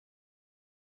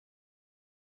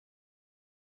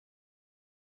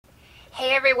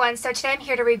Hey everyone, so today I'm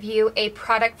here to review a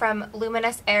product from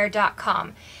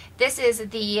LuminessAir.com. This is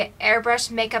the airbrush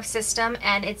makeup system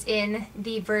and it's in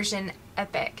the version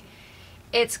Epic.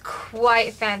 It's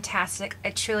quite fantastic.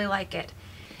 I truly like it.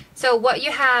 So what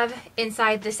you have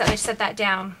inside this, let me set that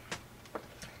down.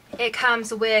 It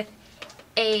comes with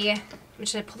I'm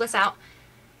just going to pull this out,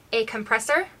 a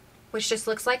compressor, which just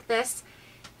looks like this,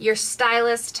 your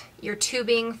stylist, your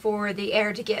tubing for the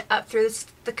air to get up through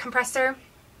the compressor.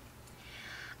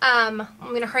 I'm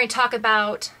going to hurry and talk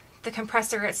about the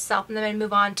compressor itself and then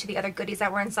move on to the other goodies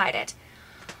that were inside it.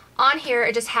 On here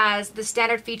it just has the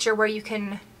standard feature where you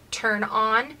can turn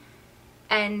on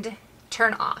and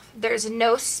turn off. There's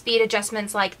no speed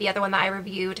adjustments like the other one that I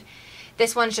reviewed.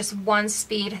 This one's just one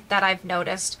speed that I've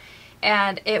noticed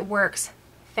and it works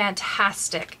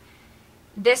fantastic.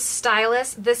 This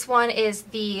stylus, this one is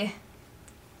the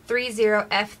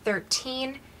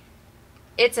 30F13.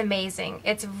 It's amazing.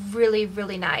 It's really,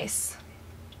 really nice.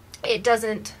 It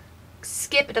doesn't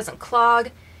skip, it doesn't clog.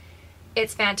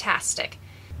 It's fantastic.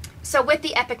 So with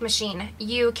the Epic machine,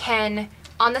 you can,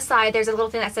 on the side, there's a little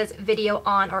thing that says video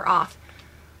on or off.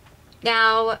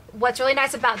 Now, what's really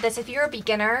nice about this, if you're a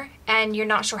beginner and you're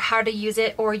not sure how to use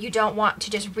it or you don't want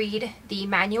to just read the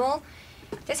manual,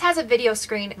 this has a video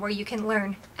screen where you can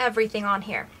learn everything on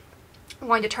here. I'm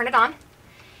going to turn it on,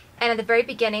 and at the very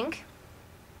beginning,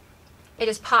 it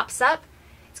just pops up.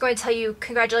 It's going to tell you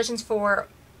congratulations for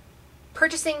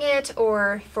purchasing it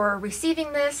or for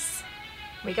receiving this.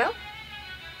 Here we go.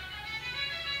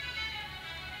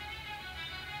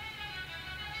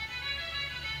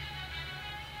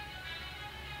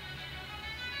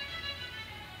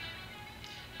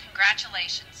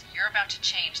 Congratulations, you're about to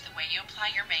change the way you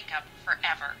apply your makeup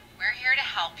forever. We're here to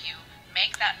help you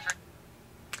make that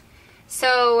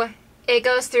So it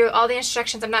goes through all the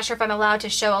instructions. I'm not sure if I'm allowed to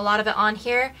show a lot of it on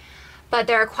here, but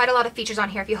there are quite a lot of features on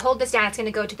here. If you hold this down, it's going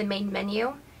to go to the main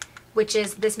menu, which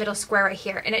is this middle square right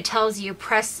here, and it tells you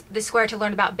press the square to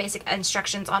learn about basic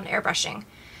instructions on airbrushing.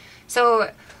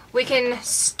 So we can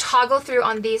toggle through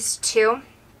on these two.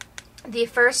 The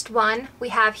first one we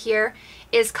have here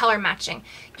is color matching.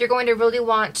 You're going to really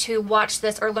want to watch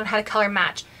this or learn how to color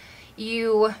match.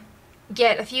 You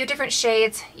get a few different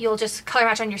shades. You'll just color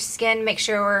match on your skin, make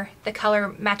sure the color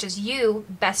matches you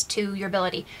best to your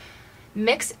ability.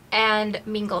 Mix and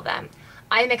mingle them.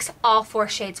 I mix all 4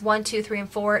 shades, 1, 2, 3, and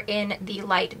 4 in the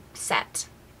light set,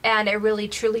 and it really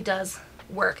truly does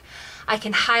work. I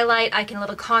can highlight, I can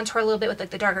little contour a little bit with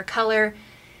like the darker color.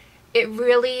 It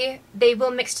really, they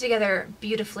will mix together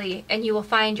beautifully and you will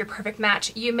find your perfect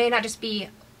match. You may not just be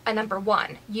a number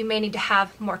 1, you may need to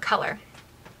have more color.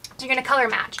 So you're going to color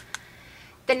match.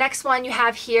 The next one you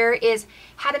have here is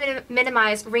how to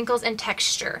minimize wrinkles and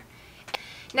texture.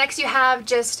 Next you have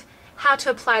just how to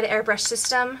apply the airbrush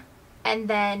system, and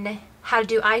then how to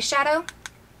do eyeshadow,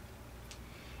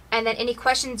 and then any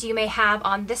questions you may have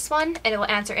on this one, and it will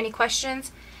answer any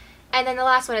questions. And then the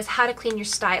last one is how to clean your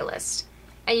stylist,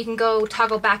 and you can go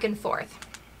toggle back and forth.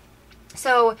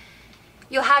 So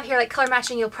you'll have here like color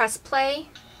matching, you'll press play,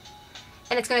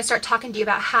 and it's going to start talking to you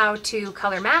about how to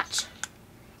color match,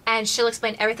 and she'll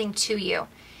explain everything to you.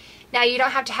 Now you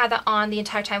don't have to have that on the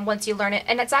entire time once you learn it,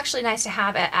 and it's actually nice to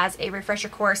have it as a refresher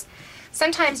course.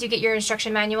 Sometimes you get your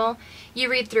instruction manual, you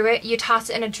read through it, you toss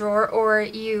it in a drawer, or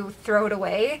you throw it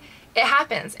away. It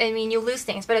happens. I mean, you lose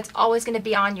things, but it's always going to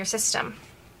be on your system.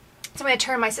 So I'm going to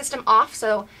turn my system off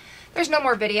so there's no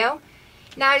more video.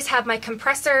 Now I just have my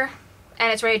compressor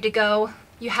and it's ready to go.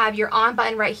 You have your on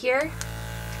button right here.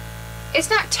 It's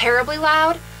not terribly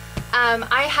loud.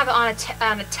 I have it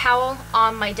on a towel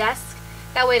on my desk.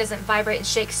 That way it doesn't vibrate and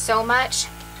shake so much.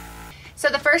 So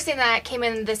the first thing that came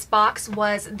in this box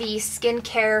was the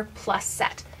Skincare Plus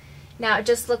set. Now it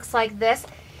just looks like this.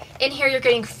 In here you're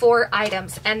getting 4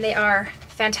 items and they are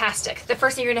fantastic. The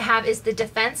first thing you're going to have is the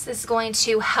Defense. This is going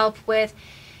to help with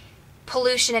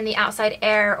pollution in the outside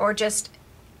air or just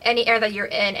any air that you're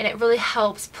in, and it really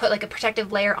helps put like a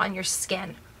protective layer on your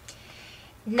skin.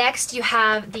 Next you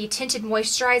have the Tinted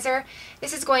Moisturizer.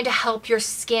 This is going to help your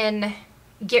skin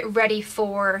get ready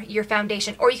for your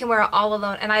foundation, or you can wear it all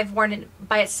alone, and I've worn it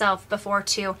by itself before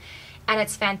too, and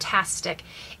it's fantastic.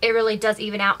 It really does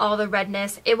even out all the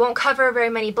redness. It won't cover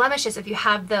very many blemishes if you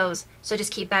have those, so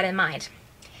just keep that in mind.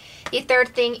 The third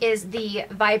thing is the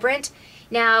Vibrant.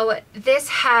 Now this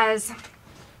has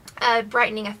a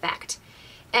brightening effect,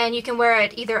 and you can wear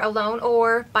it either alone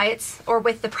or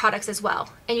with the products as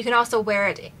well, and you can also wear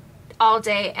it all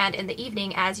day and in the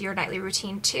evening as your nightly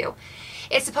routine too.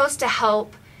 It's supposed to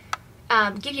help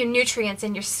give you nutrients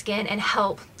in your skin and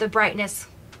help the brightness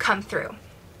come through.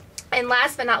 And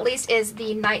last but not least is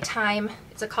the nighttime,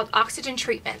 it's called Oxygen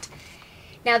Treatment.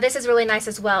 Now this is really nice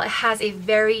as well. It has a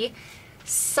very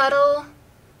subtle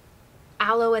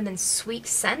aloe and then sweet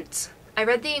scent. I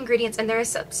read the ingredients and there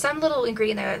is some little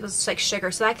ingredient there that was like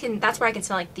sugar, so that's where I can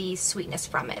smell like the sweetness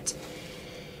from it.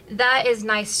 That is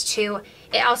nice too.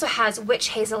 It also has witch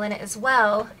hazel in it as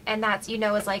well, and that's, you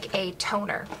know, is like a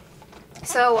toner.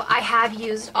 So I have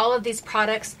used all of these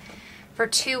products for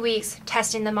 2 weeks,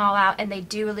 testing them all out, and they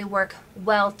do really work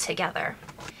well together.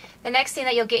 The next thing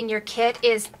that you'll get in your kit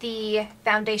is the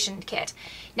foundation kit.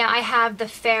 Now I have the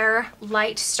Fair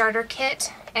Light Starter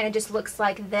Kit, and it just looks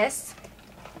like this.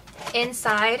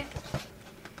 Inside,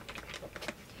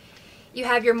 you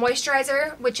have your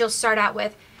moisturizer, which you'll start out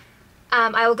with.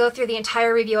 I will go through the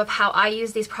entire review of how I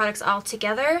use these products all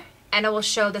together, and I will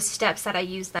show the steps that I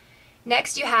use them.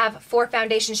 Next, you have 4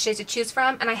 foundation shades to choose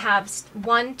from, and I have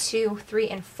 1, 2, 3,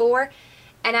 and 4.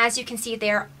 And as you can see,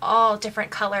 they are all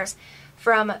different colors,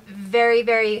 from very,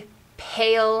 very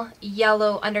pale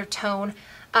yellow undertone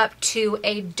up to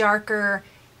a darker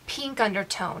pink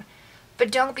undertone.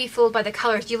 But don't be fooled by the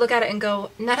colors. You look at it and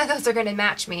go, none of those are going to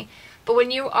match me. But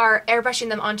when you are airbrushing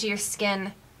them onto your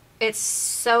skin, it's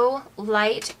so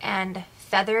light and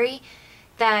feathery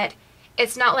that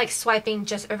it's not like swiping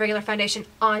just a regular foundation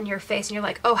on your face and you're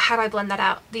like, oh, how do I blend that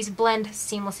out? These blend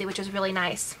seamlessly, which is really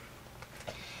nice.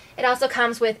 It also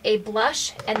comes with a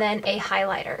blush and then a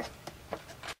highlighter.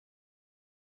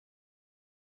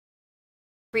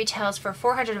 Retails for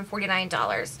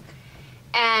 $449,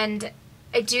 and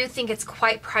I do think it's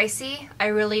quite pricey. I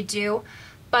really do.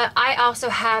 But I also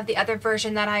have the other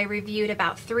version that I reviewed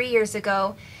about 3 years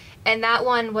ago, and that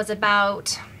one was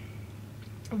about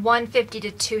 $150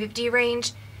 to $250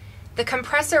 range. The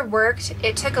compressor worked.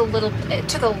 It took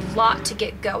a lot to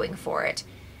get going for it.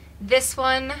 This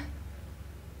one,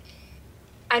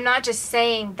 I'm not just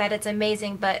saying that it's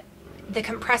amazing, but the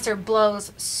compressor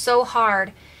blows so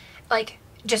hard, like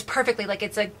just perfectly, like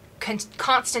it's a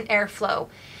constant airflow.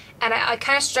 And I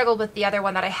kind of struggled with the other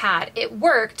one that I had. It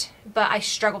worked, but I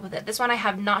struggled with it. This one I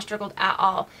have not struggled at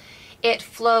all. It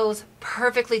flows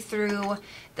perfectly through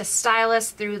the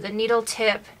stylus, through the needle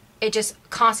tip. It just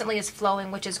constantly is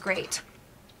flowing, which is great.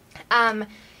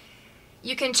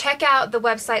 You can check out the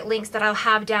website links that I'll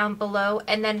have down below,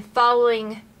 and then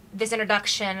following this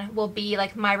introduction will be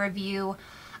like my review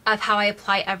of how I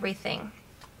apply everything.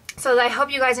 So I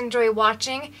hope you guys enjoy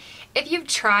watching. If you've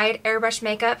tried airbrush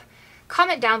makeup,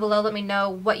 comment down below, let me know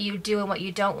what you do and what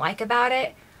you don't like about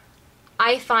it.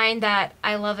 I find that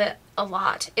I love it a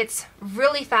lot. It's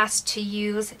really fast to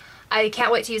use. I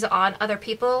can't wait to use it on other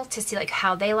people to see like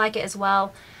how they like it as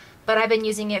well. But I've been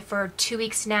using it for 2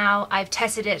 weeks now. I've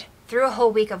tested it through a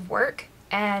whole week of work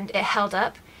and it held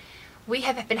up. We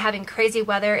have been having crazy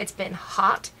weather. It's been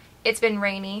hot, it's been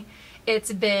rainy,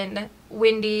 it's been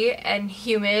windy and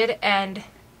humid, and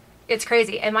it's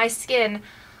crazy. And my skin,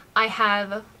 I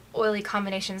have oily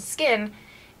combination skin,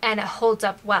 and it holds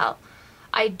up well.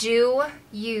 I do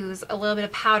use a little bit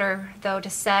of powder though to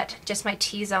set just my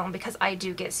T-zone because I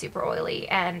do get super oily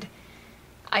and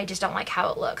I just don't like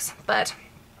how it looks. But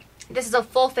this is a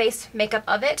full face makeup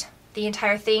of it, the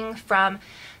entire thing, from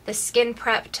the skin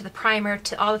prep to the primer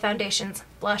to all the foundations,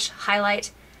 blush,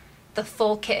 highlight, the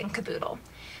full kit and caboodle.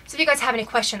 So if you guys have any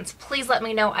questions, please let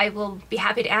me know. I will be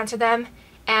happy to answer them.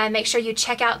 And make sure you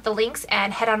check out the links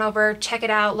and head on over, check it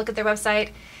out, look at their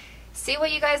website, see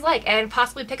what you guys like, and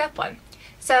possibly pick up one.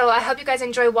 So I hope you guys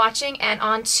enjoy watching, and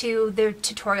on to the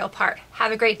tutorial part.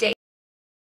 Have a great day.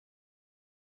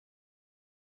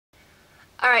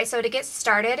 Alright, so to get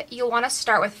started, you'll want to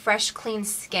start with fresh, clean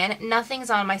skin.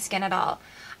 Nothing's on my skin at all.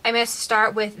 I'm going to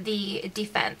start with the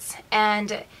Defense,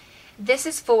 and this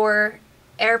is for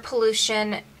air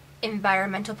pollution,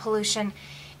 environmental pollution,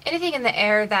 anything in the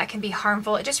air that can be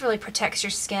harmful. It just really protects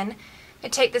your skin. I'm going to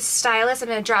take this stylus, I'm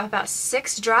going to drop about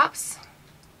 6 drops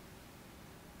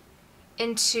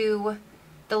into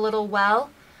the little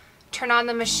well, turn on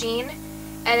the machine,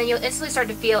 and then you'll instantly start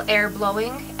to feel air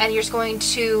blowing, and you're just going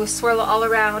to swirl it all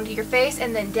around your face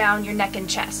and then down your neck and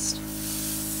chest.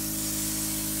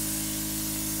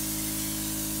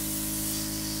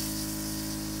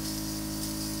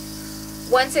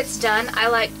 Once it's done, I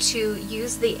like to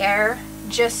use the air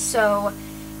just so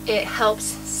it helps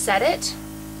set it.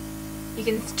 You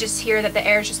can just hear that the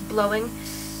air is just blowing,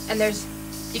 and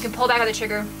you can pull back on the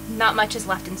trigger, not much is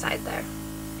left inside there.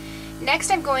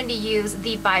 Next, I'm going to use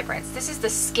the Vibrance. This is the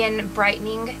skin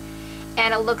brightening,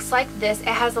 and it looks like this. It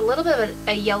has a little bit of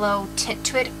a yellow tint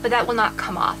to it, but that will not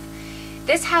come off.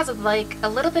 This has like a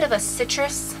little bit of a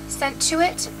citrus scent to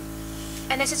it,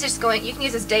 and this is just going, you can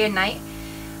use this day and night.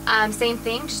 Same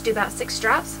thing, just do about 6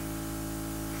 drops.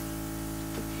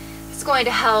 is going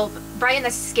to help brighten the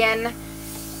skin,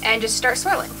 and just start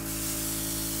swirling.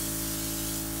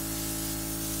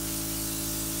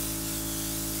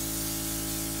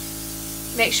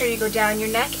 Make sure you go down your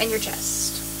neck and your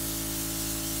chest.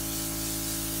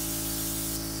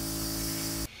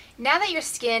 Now that your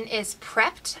skin is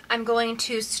prepped, I'm going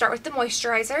to start with the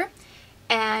moisturizer,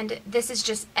 and this is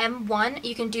just M1.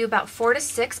 You can do about 4 to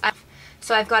 6.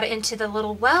 So I've got it into the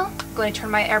little well. I'm going to turn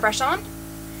my airbrush on,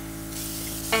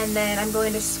 and then I'm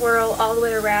going to swirl all the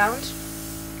way around.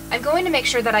 I'm going to make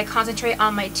sure that I concentrate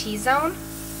on my T-zone.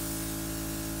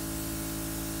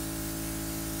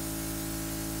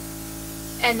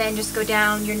 And then just go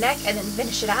down your neck and then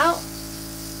finish it out.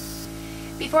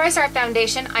 Before I start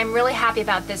foundation, I'm really happy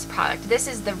about this product. This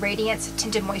is the Radiance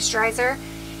Tinted Moisturizer,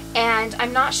 and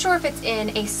I'm not sure if it's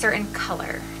in a certain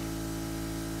color.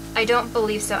 I don't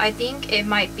believe so. I think it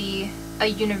might be a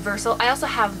universal. I also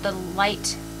have the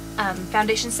light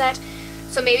foundation set,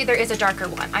 so maybe there is a darker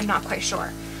one. I'm not quite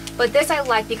sure. But this I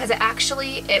like because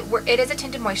it is a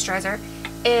tinted moisturizer.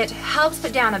 It helps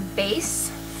put down a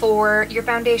base for your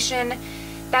foundation.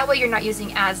 That way you're not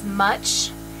using as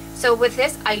much. So with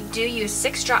this, I do use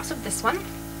 6 drops of this one.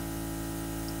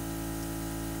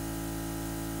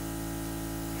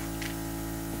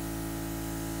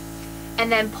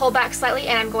 And then pull back slightly,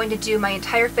 and I'm going to do my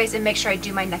entire face and make sure I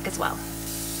do my neck as well.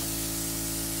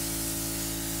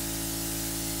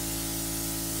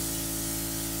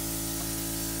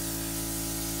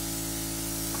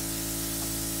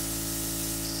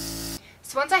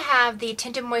 So once I have the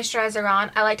tinted moisturizer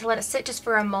on, I like to let it sit just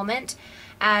for a moment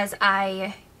as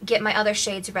I get my other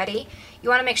shades ready. You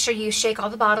want to make sure you shake all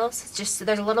the bottles, just so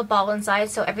there's a little ball inside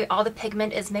so all the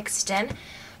pigment is mixed in.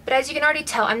 But as you can already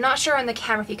tell, I'm not sure on the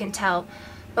camera if you can tell,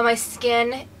 but my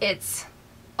skin, it's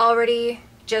already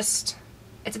just,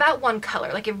 it's about one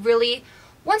color. Like it really,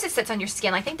 once it sits on your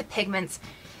skin, I think the pigments,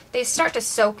 they start to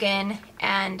soak in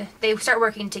and they start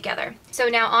working together. So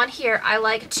now on here, I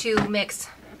like to mix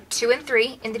 2 and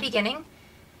 3 in the beginning.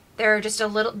 They're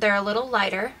a little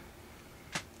lighter.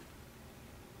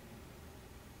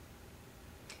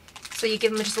 So you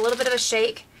give them just a little bit of a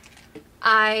shake.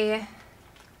 I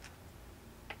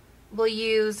will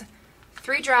use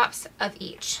 3 drops of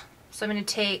each. So I'm going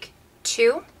to take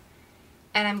 2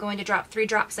 and I'm going to drop 3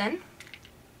 drops in.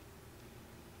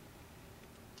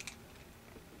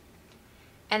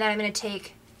 And then I'm going to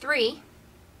take 3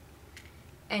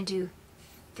 and do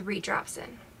 3 drops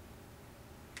in.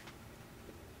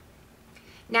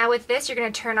 Now with this, you're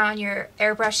going to turn on your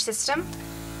airbrush system,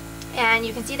 and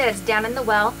you can see that it's down in the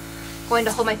well. I'm going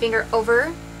to hold my finger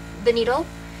over the needle,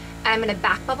 and I'm going to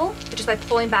back bubble, just by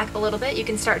pulling back a little bit. You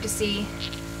can start to see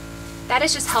that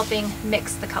is just helping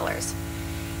mix the colors.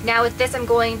 Now with this, I'm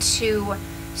going to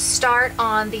start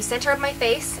on the center of my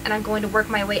face, and I'm going to work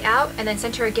my way out, and then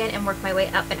center again and work my way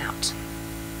up and out.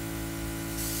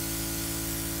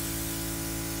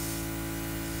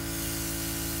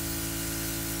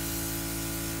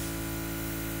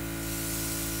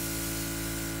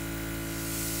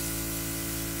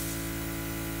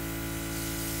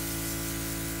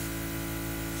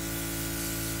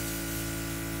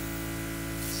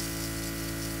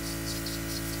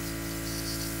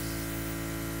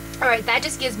 Alright, that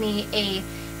just gives me a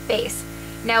base.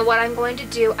 Now what I'm going to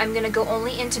do, I'm going to go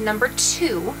only into number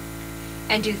 2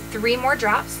 and do 3 more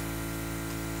drops.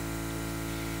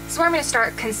 This is where I'm going to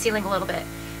start concealing a little bit.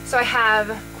 So I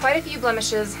have quite a few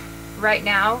blemishes right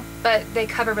now, but they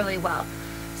cover really well.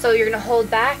 So you're going to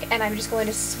hold back, and I'm just going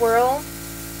to swirl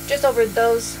just over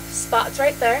those spots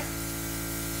right there.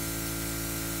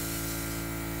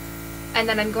 And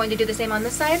then I'm going to do the same on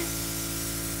this side.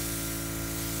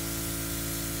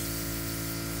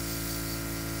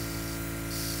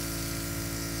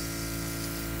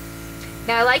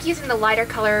 Now I like using the lighter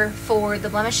color for the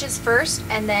blemishes first,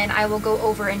 and then I will go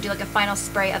over and do like a final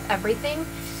spray of everything,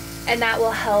 and that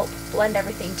will help blend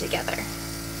everything together.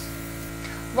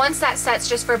 Once that sets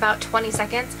just for about 20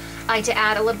 seconds, I like to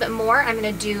add a little bit more. I'm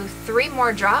going to do 3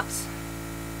 more drops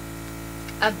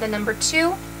of the number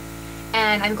 2,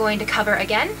 and I'm going to cover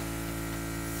again.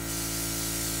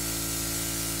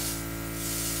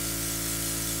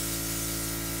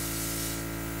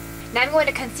 Now I'm going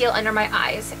to conceal under my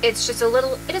eyes. It is a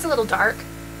little dark,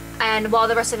 and while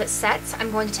the rest of it sets,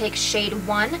 I'm going to take shade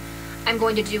 1. I'm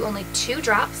going to do only 2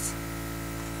 drops.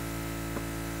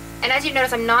 And as you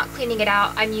notice, I'm not cleaning it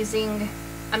out.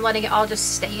 I'm letting it all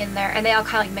just stay in there, and they all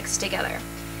kind of like mix together.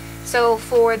 So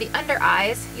for the under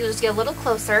eyes, you'll just get a little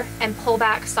closer and pull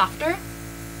back softer.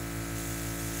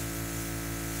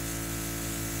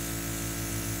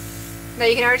 Now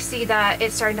you can already see that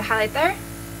it's starting to highlight there.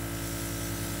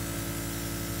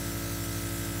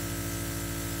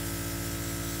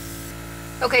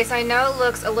 Okay, so I know it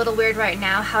looks a little weird right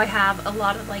now how I have a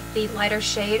lot of like the lighter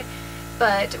shade,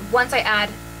 but once I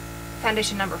add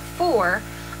foundation number 4,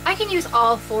 I can use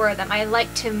all 4 of them. I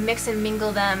like to mix and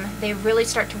mingle them. They really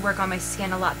start to work on my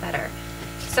skin a lot better.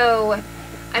 So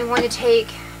I'm going to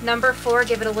take number 4,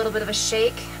 give it a little bit of a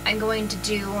shake. I'm going to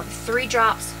do 3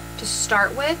 drops to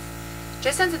start with,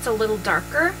 just since it's a little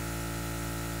darker.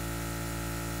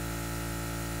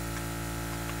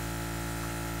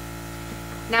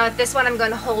 Now with this one, I'm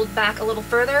going to hold back a little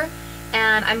further,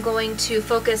 and I'm going to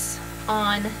focus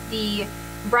on the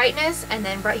brightness, and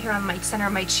then right here on my center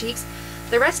of my cheeks.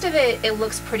 The rest of it, it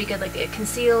looks pretty good, like it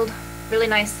concealed really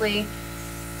nicely.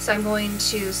 So I'm going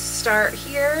to start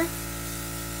here,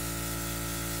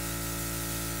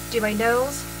 do my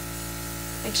nose,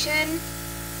 my chin,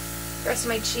 the rest of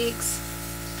my cheeks,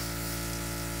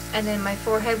 and then my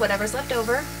forehead, whatever's left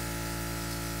over.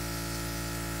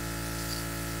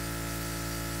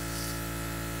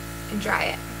 And dry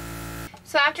it.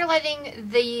 So after letting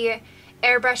the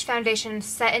airbrush foundation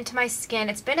set into my skin,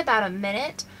 it's been about a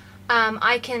minute.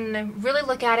 I can really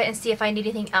look at it and see if I need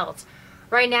anything else.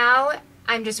 Right now,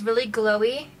 I'm just really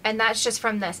glowy, and that's just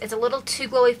from this. It's a little too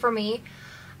glowy for me.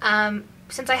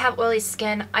 Since I have oily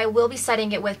skin, I will be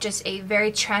setting it with just a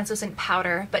very translucent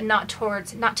powder, but not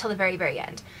till the very, very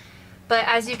end. But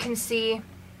as you can see,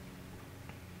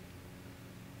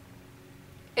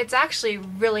 it's actually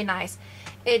really nice.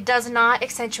 It does not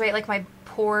accentuate like my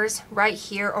pores right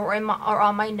here or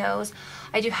on my nose.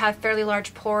 I do have fairly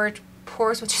large pores,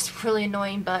 which is really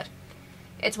annoying, but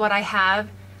it's what I have.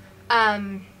 I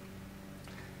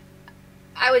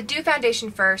would do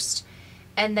foundation first,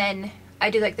 and then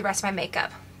I do like the rest of my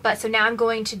makeup. But so now I'm not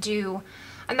going to do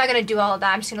all of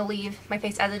that. I'm just going to leave my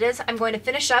face as it is. I'm going to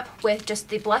finish up with just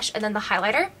the blush and then the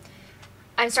highlighter.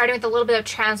 I'm starting with a little bit of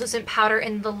translucent powder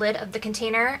in the lid of the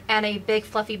container and a big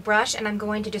fluffy brush, and I'm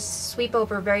going to just sweep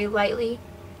over very lightly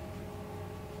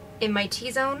in my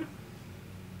T-zone.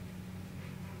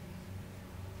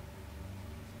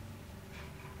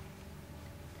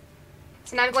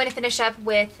 So now I'm going to finish up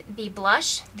with the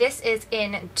blush. This is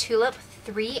in Tulip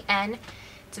 3N.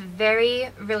 It's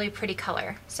a really pretty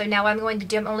color. So now what I'm going to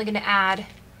do, I'm only going to add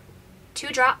 2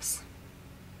 drops.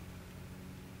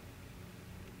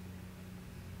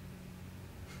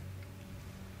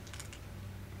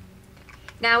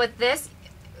 Now with this,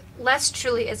 less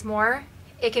truly is more.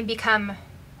 It can become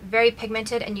very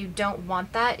pigmented, and you don't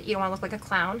want that. You don't want to look like a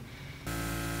clown.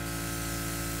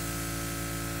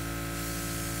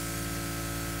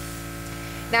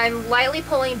 Now I'm lightly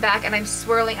pulling back and I'm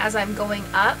swirling as I'm going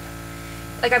up.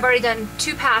 Like I've already done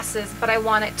 2 passes, but I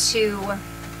want it to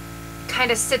kind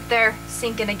of sit there,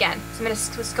 sink in again. So I'm going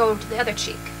to just go to the other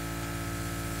cheek.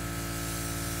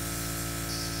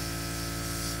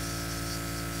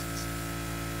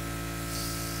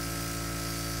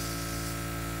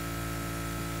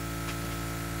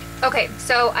 Okay,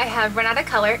 so I have run out of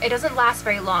color. It doesn't last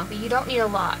very long, but you don't need a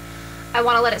lot. I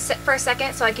want to let it sit for a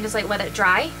second so I can just like let it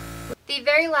dry. The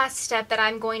very last step that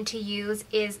I'm going to use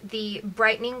is the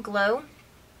Brightening Glow,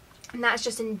 and that's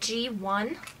just in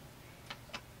G1.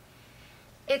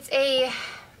 It's a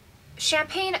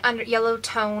champagne under yellow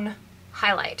tone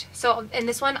highlight. So in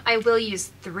this one, I will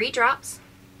use 3 drops.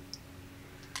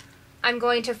 I'm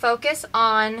going to focus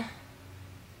on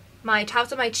my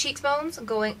tops of my cheekbones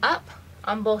going up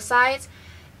on both sides,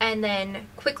 and then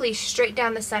quickly straight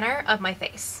down the center of my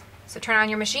face. So turn on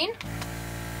your machine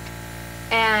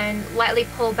and lightly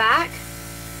pull back.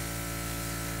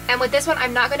 And with this one,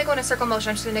 I'm not going to go in a circle motion.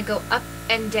 I'm just going to go up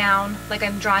and down like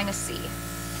I'm drawing a C.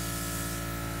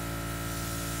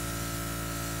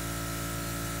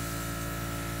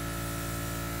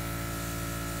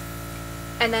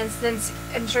 And then, since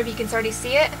I'm sure if you can already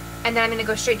see it, and then I'm going to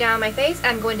go straight down my face, and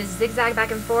I'm going to zigzag back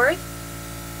and forth.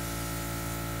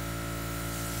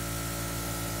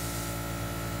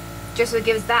 Just so it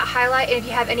gives that highlight. And if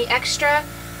you have any extra,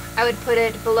 I would put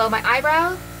it below my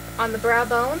eyebrow, on the brow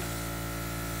bone,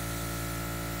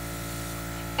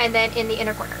 and then in the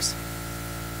inner corners.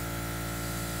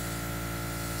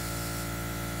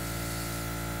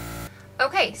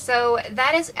 Okay, so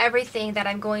that is everything that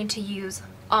I'm going to use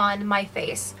on my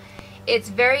face. It's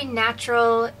very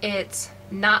natural, it's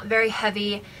not very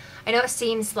heavy. I know it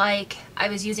seems like I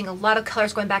was using a lot of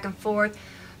colors going back and forth,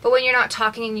 but when you're not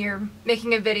talking and you're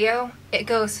making a video, it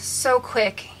goes so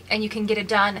quick and you can get it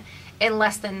done in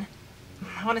less than,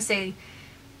 I want to say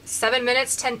 7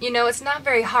 minutes, 10, you know, it's not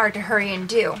very hard to hurry and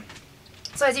do.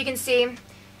 So as you can see,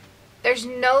 there's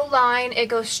no line, it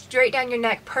goes straight down your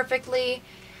neck perfectly.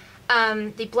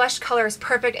 The blush color is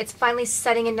perfect, it's finally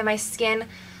setting into my skin.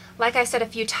 Like I said a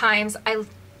few times,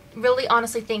 really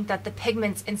honestly think that the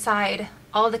pigments inside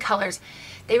all the colors,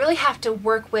 they really have to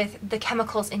work with the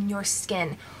chemicals in your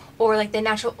skin or like the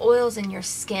natural oils in your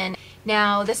skin.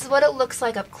 Now this is what it looks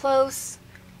like up close.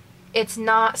 It's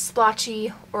not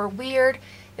splotchy or weird.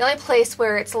 The only place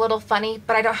where it's a little funny,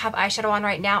 but I don't have eyeshadow on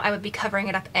right now, I would be covering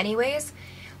it up anyways,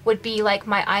 would be like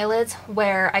my eyelids,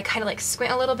 where I kind of like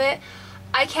squint a little bit.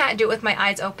 I can't do it with my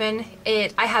eyes open.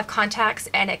 I have contacts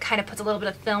and it kind of puts a little bit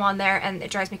of film on there and it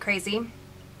drives me crazy.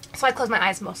 So I close my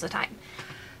eyes most of the time.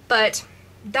 But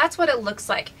that's what it looks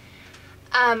like.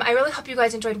 I really hope you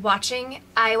guys enjoyed watching.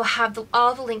 I will have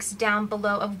all the links down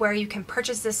below of where you can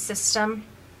purchase this system.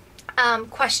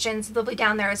 Questions, they'll be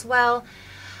down there as well.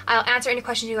 I'll answer any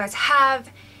questions you guys have,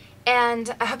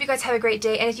 and I hope you guys have a great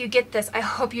day. And if you get this, I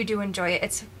hope you do enjoy it.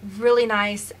 It's really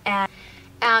nice, and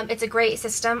it's a great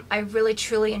system. I really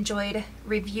truly enjoyed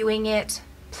reviewing it,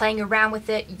 playing around with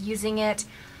it, using it.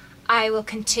 I will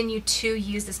continue to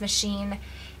use this machine,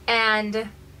 and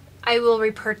I will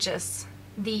repurchase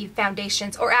the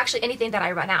foundations, or actually anything that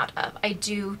I run out of. I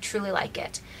do truly like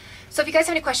it. So if you guys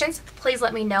have any questions, please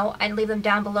let me know and leave them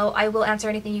down below. I will answer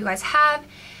anything you guys have.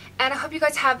 And I hope you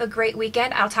guys have a great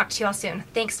weekend. I'll talk to you all soon.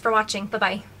 Thanks for watching.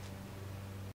 Bye-bye.